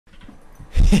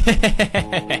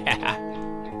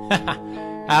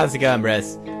How's it going,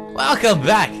 Briss? Welcome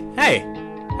back! Hey!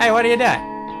 Hey, what are you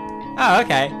doing? Oh,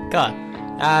 okay, cool.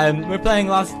 We're playing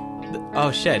Lost...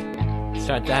 Oh, shit.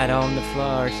 Start that on the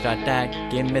floor, start that,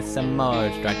 give me some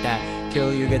more, start that,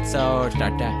 till you get sore,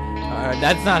 start that.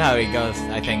 That's not how it goes,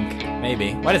 I think.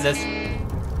 Maybe. What is this?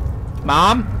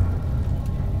 Mom?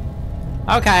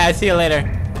 Okay, I see you later.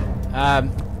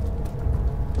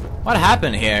 What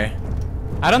happened here?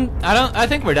 I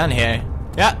think we're done here.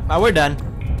 Yeah, we're done.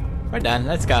 We're done,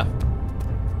 let's go.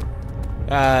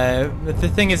 But the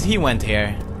thing is, he went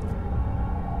here.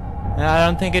 And I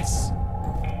don't think it's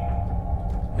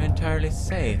entirely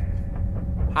safe.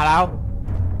 Hello?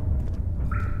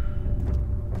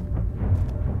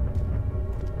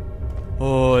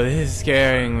 Oh, this is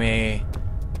scaring me.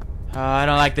 Oh, I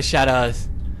don't like the shadows.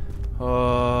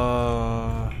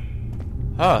 Oh.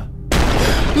 Oh.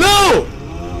 No!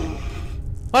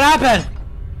 What happened?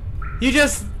 You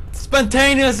just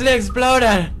spontaneously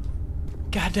exploded.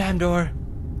 Goddamn door.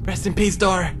 Rest in peace,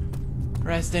 door.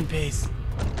 Rest in peace.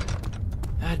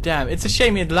 God damn. It's a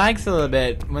shame it lags a little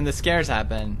bit when the scares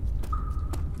happen.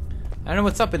 I don't know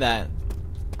what's up with that.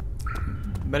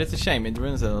 But it's a shame. It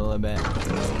ruins it a little bit.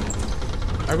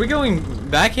 Are we going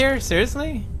back here?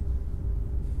 Seriously?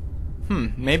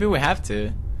 Maybe we have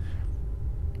to.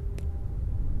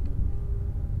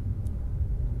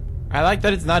 I like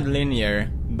that it's not linear,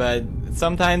 but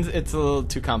sometimes it's a little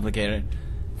too complicated.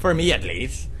 For me, at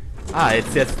least.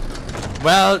 It's just...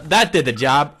 Well, that did the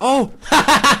job. Oh!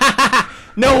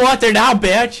 No water now,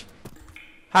 bitch!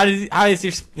 How is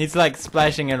he... He's like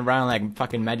splashing it around like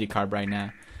fucking Magikarp right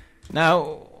now.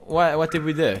 Now, what did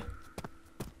we do?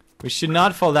 We should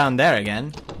not fall down there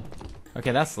again.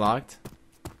 Okay, that's locked.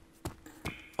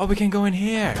 Oh, we can go in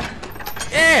here.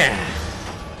 Yeah!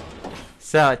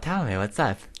 So, tell me, what's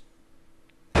up?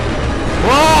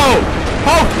 Whoa!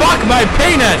 Oh, fuck my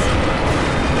penis!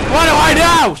 What do I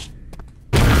do?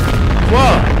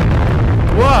 Whoa!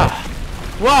 Whoa!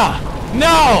 Whoa!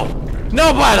 No!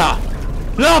 No better!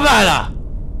 No better!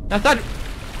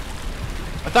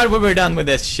 I thought we were done with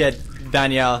this shit,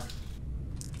 Danielle.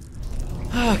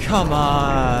 Oh, come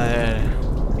on.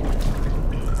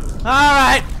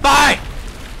 Alright, bye!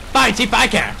 Bye, Chief, I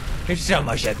care. There's so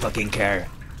much I fucking care.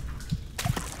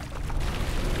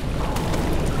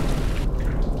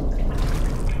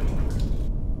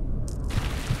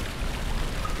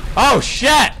 Oh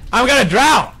shit! I'm gonna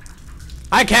drown!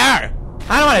 I care!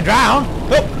 I don't wanna drown!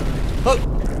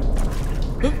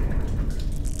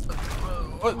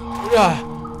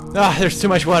 There's too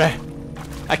much water.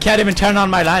 I can't even turn on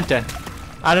my lantern.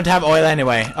 I don't have oil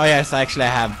anyway. Oh yes, actually I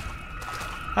have.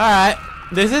 Alright.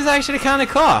 This is actually kinda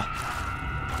cool.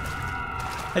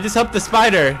 I just hope the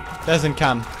spider doesn't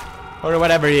come. Or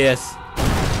whatever he is.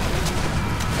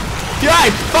 Yeah, I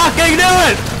fucking knew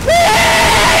it!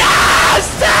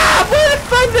 Stop! What the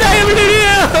fuck did I ever do to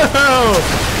you?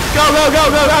 Go, go, go,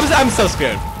 go! I'm so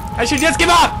screwed. I should just give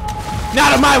up!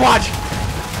 Not on my watch!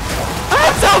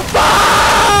 I'm so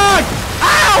fucked!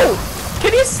 Ow!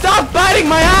 Can you stop biting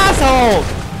my asshole?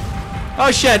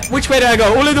 Oh shit, which way did I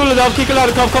go? Ola dola dov, kick a lot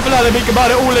of cough, couple of other big about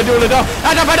it, ola dola dov.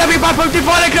 I don't know if I put the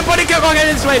ball, I can put it, okay,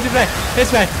 this way, this way, this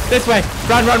way, this way.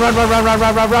 Run, run, run, run, run, run,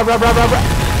 run, run, run, run, run, run, run.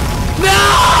 No!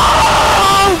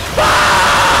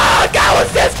 Fuck! I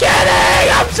was just kidding!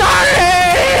 I'm sorry!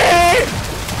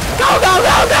 Go, go,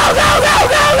 go, go, go, go,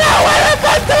 go, go! Where the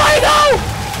fuck do I go?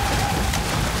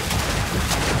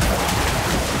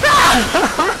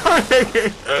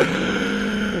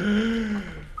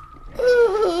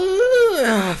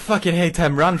 Fucking hate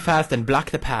time. Run fast and block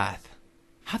the path.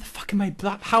 How the fuck am I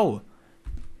block? How?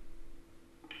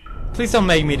 Please don't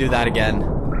make me do that again.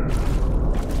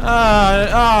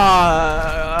 I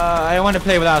want to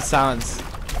play without sounds.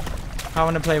 I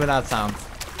want to play without sounds.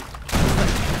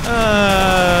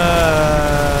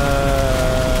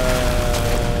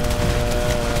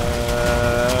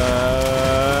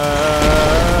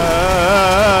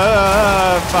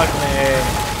 Fuck me.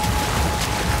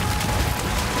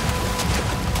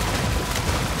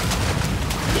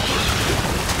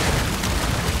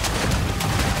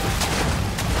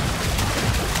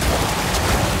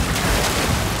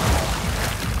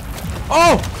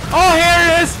 Oh! Oh, here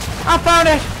it is! I found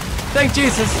it! Thank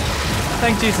Jesus.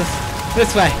 Thank Jesus.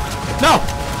 This way. No!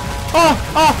 Oh!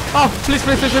 Oh! Oh! Please,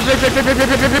 please, please, please, please, please, please, please,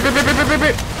 please, please, please, please, please,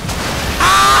 please.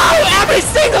 Ow! Every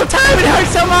single time it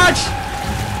hurts so much!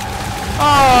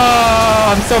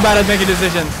 Oh! I'm so bad at making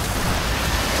decisions.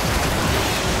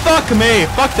 Fuck me!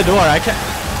 Fuck the door. I can't...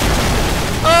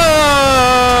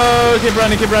 Oh! Keep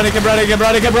running, keep running, keep running, keep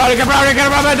running, keep running, keep running,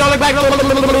 keep running, don't look back!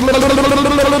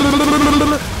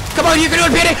 Come on, you can do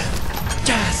it, Petey!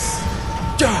 Yes!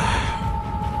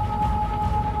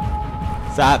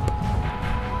 Stop.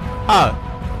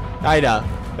 Oh, I know.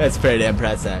 That's pretty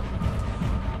impressive.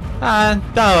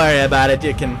 Don't worry about it.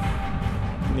 You can.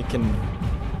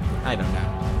 I don't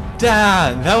know.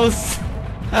 Damn, that was.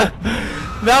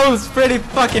 That was pretty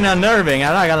fucking unnerving.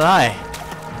 I'm not gonna lie.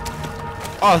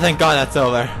 Oh, thank God that's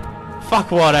over.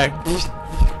 Fuck water.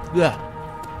 Yeah.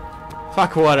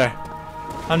 Fuck water.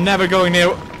 I'm never going near.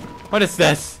 What is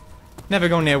this? Never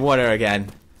going near water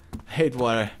again. I hate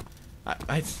water.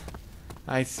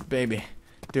 Ice, baby.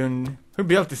 Dude, who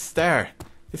built this stair?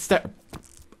 This stair.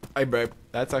 I burp.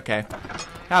 That's okay.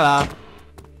 Hello.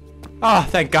 Oh,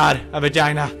 thank God, a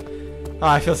vagina. Oh,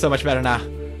 I feel so much better now.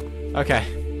 Okay.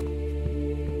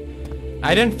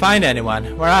 I didn't find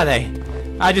anyone. Where are they?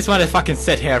 I just want to fucking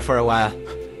sit here for a while.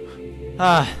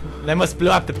 They must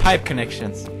blow up the pipe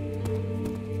connections.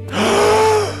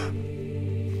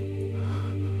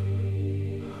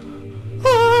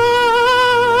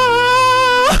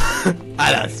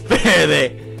 I don't spare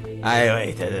thee. I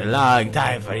waited a long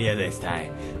time for you this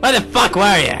time. Where the fuck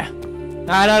were you?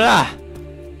 I don't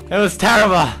know. It was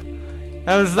terrible.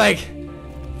 It was like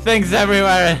things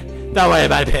everywhere. Don't worry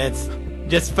about it, Pits.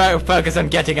 Just focus on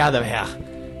getting out of here.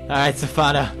 Alright,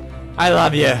 STEPHANO. I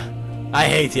love you. I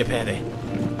hate you, Petey.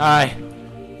 Alright.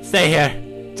 Stay here.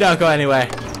 Don't go anywhere.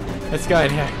 Let's go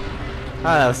in here. Oh,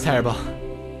 that was terrible.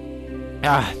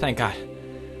 Ah, thank God.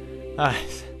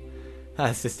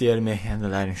 That's just you and me and the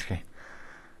lighting screen.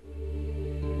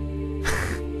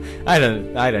 I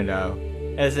don't know.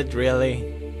 Is it really?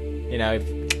 You know, if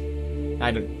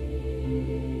I don't.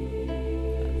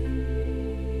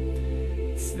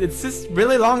 It's just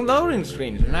really long loading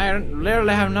screens, and I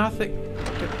literally have nothing.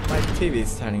 My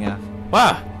TV's turning off.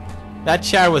 Wow, that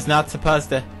chair was not supposed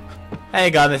to. There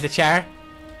you go, Mr. Chair.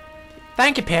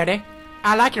 Thank you, Petey.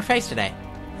 I like your face today.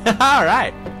 All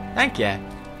right, thank you.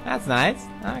 That's nice.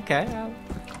 Okay, I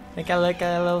think I look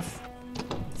a little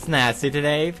snazzy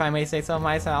today, if I may say so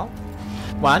myself.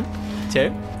 1, 2.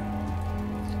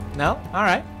 No, all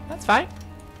right, that's fine.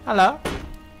 Hello.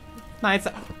 Nice.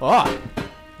 Oh,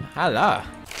 hello.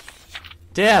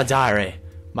 Dear diary,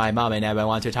 my mommy never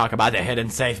wants to talk about the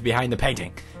hidden safe behind the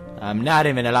painting. I'm not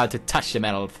even allowed to touch the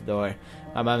metal door.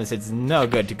 My mom says it's no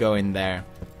good to go in there.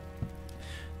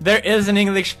 There is an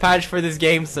English patch for this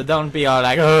game, so don't be all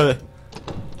like, ugh.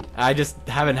 I just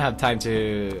haven't had time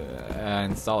to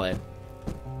install it.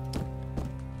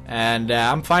 And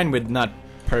I'm fine with not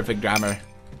perfect grammar.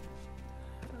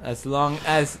 As long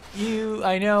as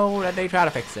I know that they try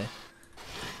to fix it.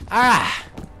 Ah!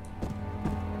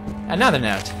 Another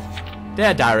note.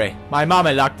 Dear diary, my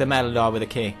mommy locked the metal door with a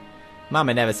key.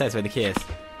 Mommy never says where the key is.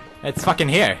 It's fucking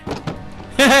here.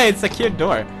 Hey, it's a cute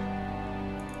door.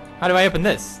 How do I open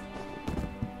this?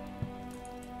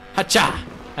 Hacha!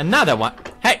 Another one.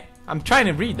 Hey, I'm trying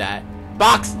to read that.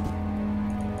 Box!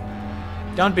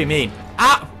 Don't be mean.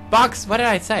 Ah! Box, what did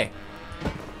I say?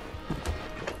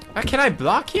 Can I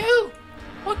block you?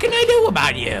 What can I do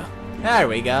about you? There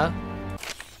we go.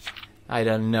 I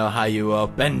don't know how you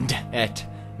opened it.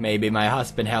 Maybe my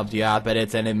husband helped you out, but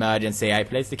it's an emergency. I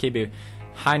placed the key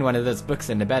behind one of those books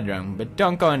in the bedroom, but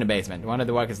don't go in the basement. One of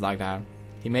the workers locked out.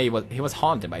 He was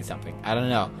haunted by something. I don't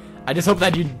know. I just hope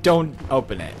that you don't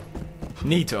open it.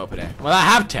 Need to open it. Well, I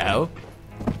have to.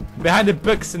 Behind the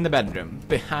books in the bedroom.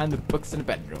 Behind the books in the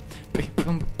bedroom.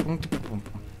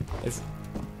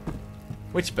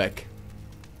 Which book?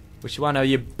 Which one of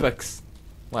your books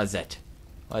was it?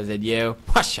 Was it you?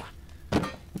 Pasha.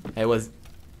 It was.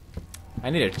 I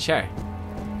need a chair.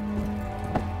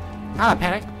 Hello,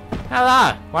 Petey.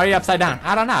 Hello. Why are you upside down?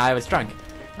 I don't know. I was drunk.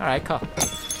 All right, cool.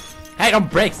 Hey, don't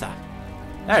break stuff.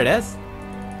 There it is.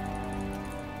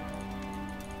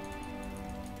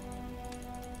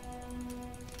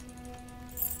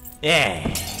 Yeah.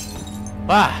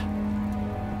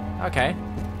 Wow. Okay.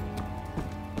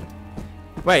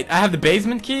 Wait, I have the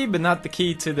basement key, but not the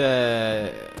key to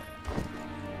the...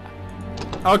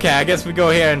 Okay, I guess we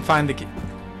go here and find the key.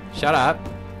 Shut up.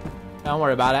 Don't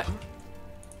worry about it.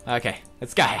 Okay,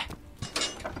 let's go here.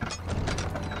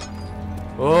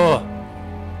 Oh.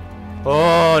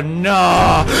 Oh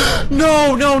no!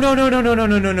 No! No! No! No! No! No!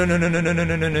 No! No! No! No! No! No!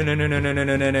 No! No!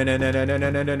 No!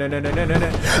 No! No!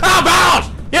 Oh, balls!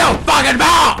 You fucking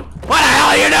ball! What the hell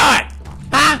are you doing?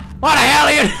 Huh? What the hell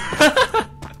are you?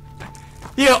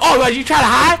 You? Oh, what? You try to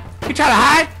hide? You try to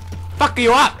hide? Fuck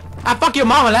you up! I fucked your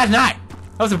mama last night.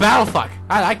 That was a battle fuck.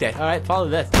 I liked it. All right, follow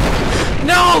this.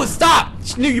 No! Stop!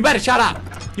 You better shut up.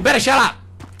 You better shut up.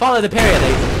 Follow the period,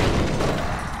 lady.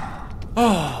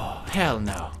 Oh, hell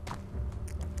no.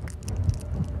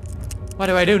 What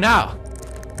do I do now?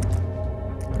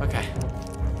 Okay.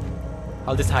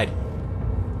 I'll just hide.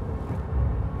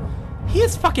 He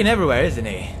is fucking everywhere, isn't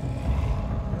he?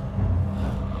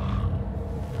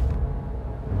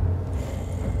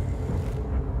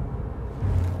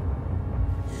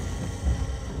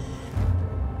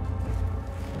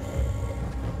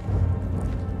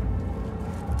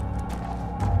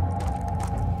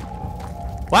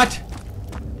 What?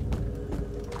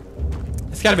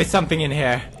 There's gotta be something in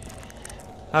here.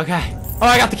 Okay. Oh,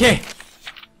 I got the key!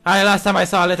 Last time I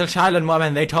saw a little child and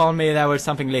woman, they told me there was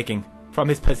something leaking from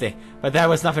his pussy, but there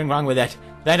was nothing wrong with it.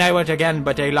 Then I went again,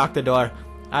 but they locked the door.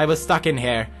 I was stuck in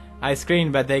here. I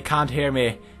screamed, but they can't hear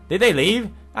me. Did they leave?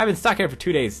 I've been stuck here for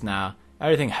 2 days now.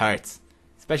 Everything hurts,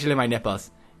 especially my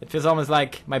nipples. It feels almost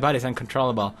like my body's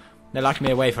uncontrollable. They locked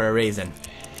me away for a reason.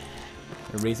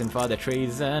 A reason for the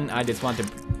treason. I just want to...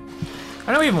 I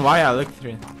don't know even why I looked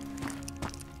through.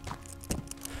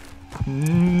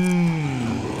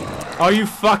 Are you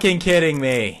fucking kidding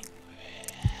me?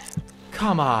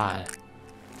 Come on.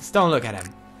 Just don't look at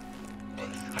him.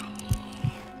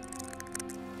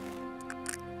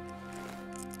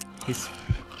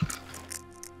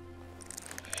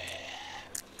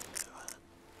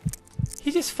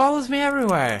 He just follows me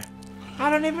everywhere. I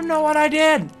don't even know what I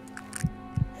did.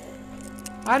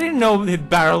 I didn't know that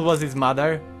Beryl was his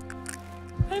mother.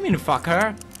 I didn't mean to fuck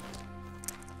her.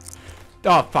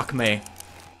 Oh, fuck me.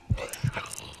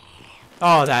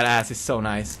 Oh, that ass is so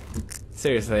nice.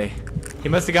 Seriously. He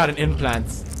must have gotten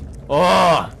implants.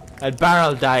 Oh, that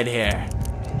Beryl died here.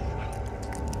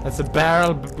 That's a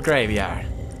Beryl graveyard.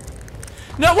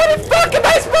 No, what the fuck am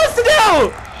I supposed to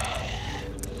do?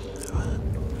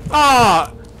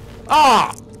 Oh.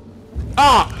 Oh.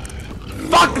 Oh.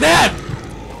 Fuck that.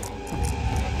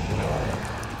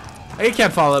 He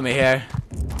can't follow me here.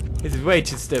 He's way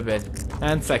too stupid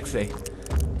and sexy.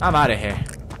 I'm out of here.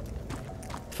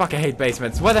 Fuck, I hate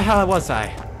basements. Where the hell was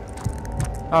I?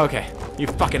 Okay, you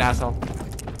fucking asshole.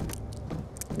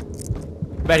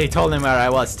 Bet he told him where I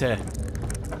was too.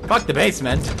 Fuck the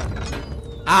basement.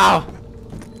 Ow!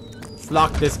 Let's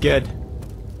lock this good.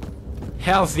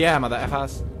 Hells yeah, mother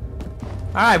effers.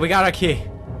 Alright, we got our key.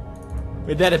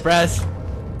 We did it, bros.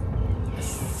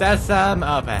 Sesame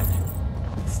open.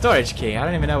 Storage key. I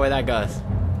don't even know where that goes.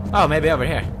 Oh, maybe over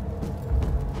here.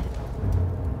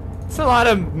 It's a lot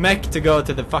of mech to go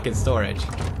to the fucking storage.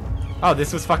 Oh,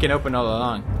 this was fucking open all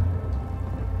along.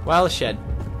 Well, shit.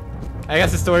 I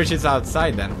guess the storage is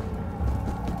outside then.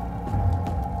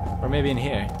 Or maybe in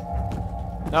here.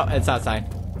 No, it's outside.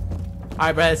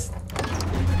 Alright, bros.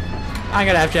 I'm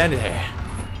gonna have to end it here.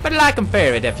 But like and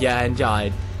favorite if you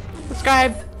enjoyed.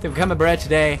 Subscribe to become a bro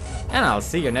today. And I'll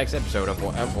see you next episode of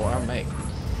whatever I make.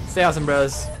 Stay awesome,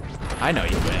 bros. I know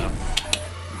you will.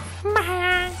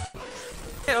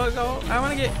 I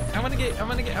wanna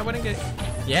get.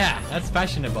 Yeah, that's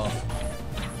fashionable.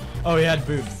 Oh, he had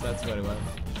boobs. That's what it was.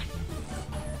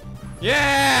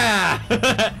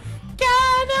 Yeah!